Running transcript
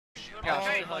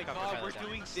Oh my god, we're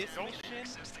doing this mission?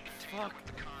 Fuck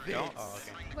this. Oh,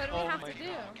 okay. What do we have to do?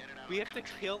 We have to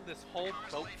kill this whole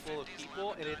boat full of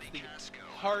people, and it's the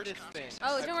hardest thing.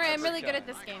 Oh, don't worry, I'm ever really good done. at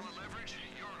this game.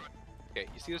 Okay,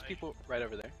 you see those people right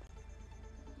over there?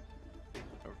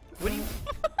 What do you...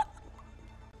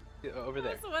 Yeah, over I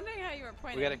there. was wondering how you were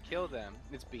pointing. We gotta kill them.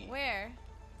 It's B. Where?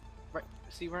 Right.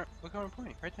 See where? Look how I'm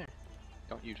pointing. Right there.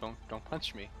 Don't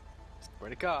punch me. Swear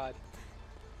to God.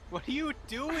 What are you I'm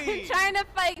doing? trying to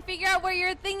figure out where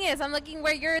your thing is. I'm looking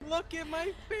where your. Look at my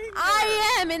finger.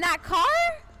 I am in that car.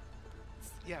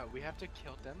 Yeah, we have to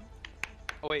kill them.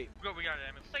 Oh wait. We got it,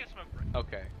 Emmett. Let's take a smoke break.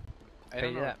 Okay. I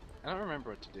don't know. that. I don't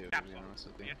remember what to do. To be honest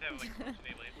with You you. have to have like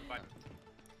enable it. But...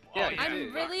 Yeah, Oh, you I'm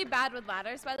did. really bad with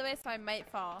ladders, by the way, so I might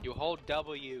fall. You hold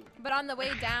W. But on the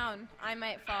way down, I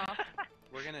might fall.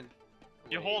 We're gonna.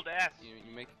 You wait. hold S.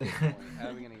 You make a good point. How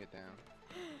are we gonna get down?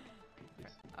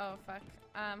 Oh fuck.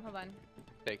 Hold on.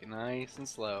 Take it nice and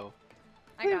slow.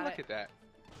 I Hey, got look it. at that.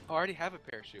 Oh, I already have a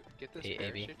parachute. Get this Hey,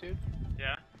 AB. parachute, dude.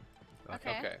 Yeah.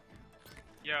 Okay. Okay.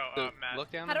 Yo, So Matt. look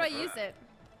down. How do on I the use ground. it?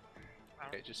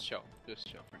 Okay, just chill. Just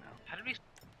chill for now. How did we?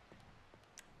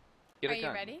 Get Are a gun.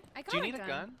 you ready? I got Do you need a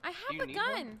gun? I Do have you a need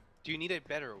gun. one? Do you need a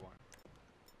better one?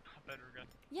 Better gun.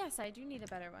 Yes, I do need a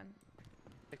better one.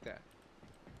 Take that.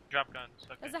 Drop guns.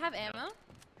 Okay. Does it have ammo?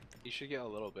 You should get a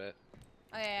little bit.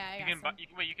 Oh yeah, I You got can some.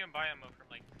 buy. You can buy ammo from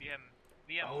like VM.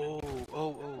 Oh.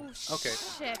 Oh Okay.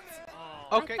 shit.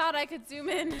 Oh. Okay. I thought I could zoom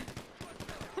in.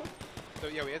 So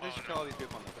yeah, we have to Oh, kill no. all these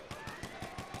people on the boat.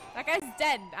 That guy's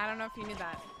dead. I don't know if you knew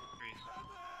that.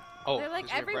 Oh, They're like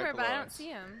there's a right everywhere, but I below don't us. see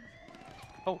him.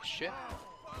 Oh shit.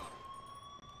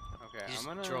 Okay, You just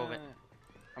I'm gonna. drove it.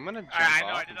 I'm gonna jump I know,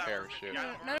 I off did and that. parachute.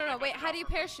 Yeah. No. Wait, how do you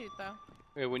parachute though?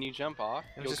 Wait, when you jump off,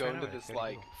 It was you'll just go right into away. this Very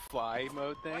like cool. fly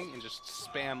mode thing and just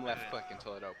spam left click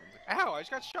until it opens. Like, ow! I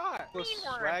just got shot. Teamwork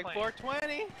Swag play.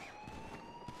 420.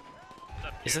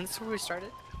 Isn't this where we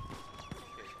started?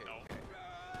 Okay.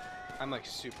 I'm like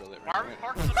super lit Mark, right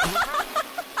Mark,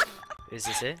 now. Is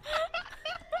this it?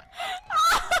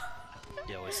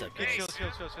 Yo, what's up, Okay, guys? chill.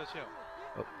 you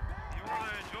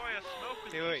wanna enjoy a smoke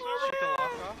with Okay, me, wait. sir? Shut the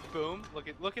lock off. Boom.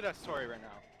 Look at us, Tori, right now.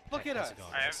 Look at How's us. it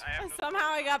going? I have no. Somehow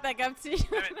I got back up to you.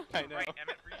 Emmett, I know. Right,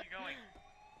 Emmett, where are you going?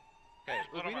 Okay,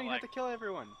 Hold we on, don't my have to leg. kill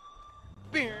everyone.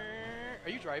 Beer. Are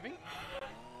you driving?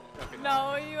 Okay.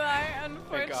 No, you are,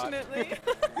 unfortunately.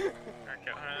 Okay.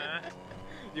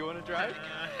 You want to drive?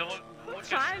 Don't look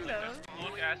Kind as, of.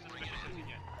 Look as suspicious as you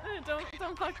can.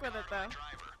 don't fuck with it though.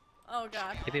 Oh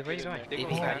god. AB, where are you going? They AB,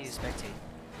 go how do fast. you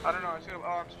spectate? I don't know.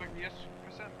 I'm expecting yes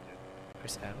percent.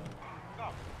 Where's Adam?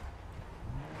 Stop.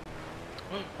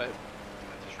 But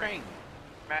train.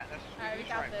 Matt, that's Alright, we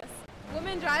just got right. this.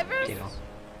 Women drivers? You know.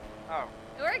 Oh.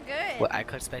 We're good. Well, I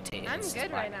could spectate. I'm It's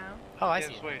good fine. right now. Oh, I Yeah,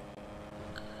 see. just wait.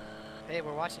 Hey,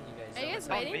 we're watching you guys. Are you guys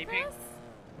Stop waiting for vaping. us?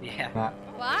 Yeah.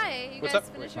 Why? You What's guys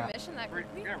up? finished your mission that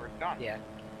quickly? Yeah, we're done. Yeah.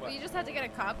 Well, you just had to get a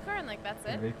cop car and like that's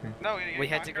it? No, We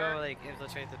had to go like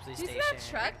infiltrate the police Do you see station.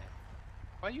 that truck?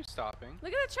 Why are you stopping?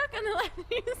 Look at the truck on the left.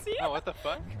 You see Oh, it? what the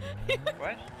fuck?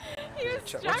 What? He was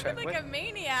What driving truck? like What? a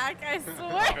maniac, I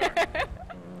swear.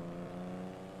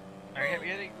 Alright, we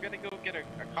had to go get a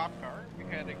cop car. We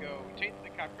had to go take the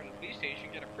cop car to the police station,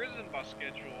 get a prison bus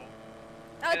schedule.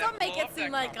 Oh, Yeah, don't make blow it up seem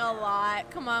that like a cop car.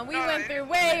 lot. Come on, we No, went it- through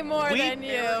way more we than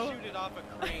you. parachuted off a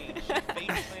crane. She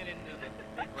face planted into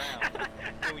the ground,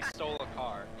 and we stole a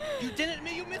car. You didn't.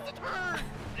 You missed the turn.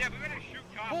 Yeah, we better shoot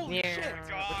cops. Holy Yeah. shit!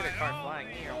 Look at the car flying.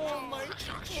 Oh my!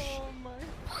 Oh my!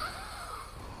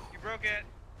 You broke it.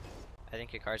 I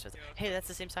think your car's with. Hey, that's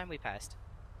the same time we passed.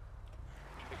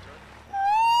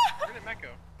 Where did Matt go?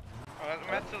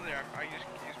 Oh, Matt's still there. I use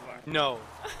black. No.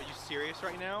 Are you serious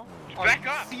right now? Are Back you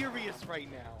up. serious right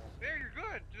now? There, you're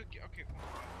good. Okay.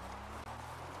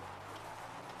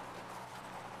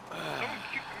 Someone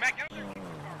Matt, get out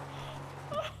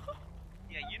there.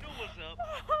 Yeah, you know what's up.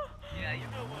 Yeah, you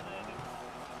know what up.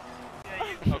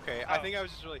 Yeah, you. Okay, I think I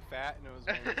was just really fat and it was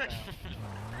weighing me down.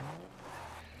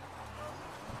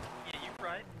 Yeah, you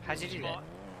right. How'd you do that? Smart,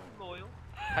 loyal.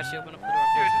 How'd she open up the Dude,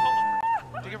 door?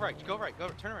 hold on. Take it right. Go right. Go.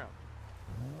 Turn around.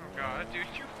 Oh god, dude,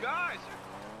 you guys.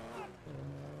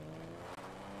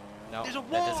 No, There's a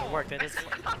that doesn't wall! work. That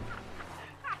doesn't work.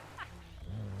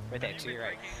 Right there, to your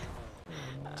right.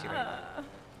 To your right.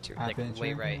 To your, like,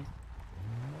 way right.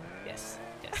 Yes.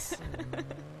 Yes.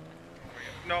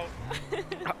 No.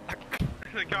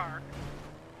 The car.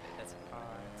 That's a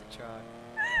car. It's a truck.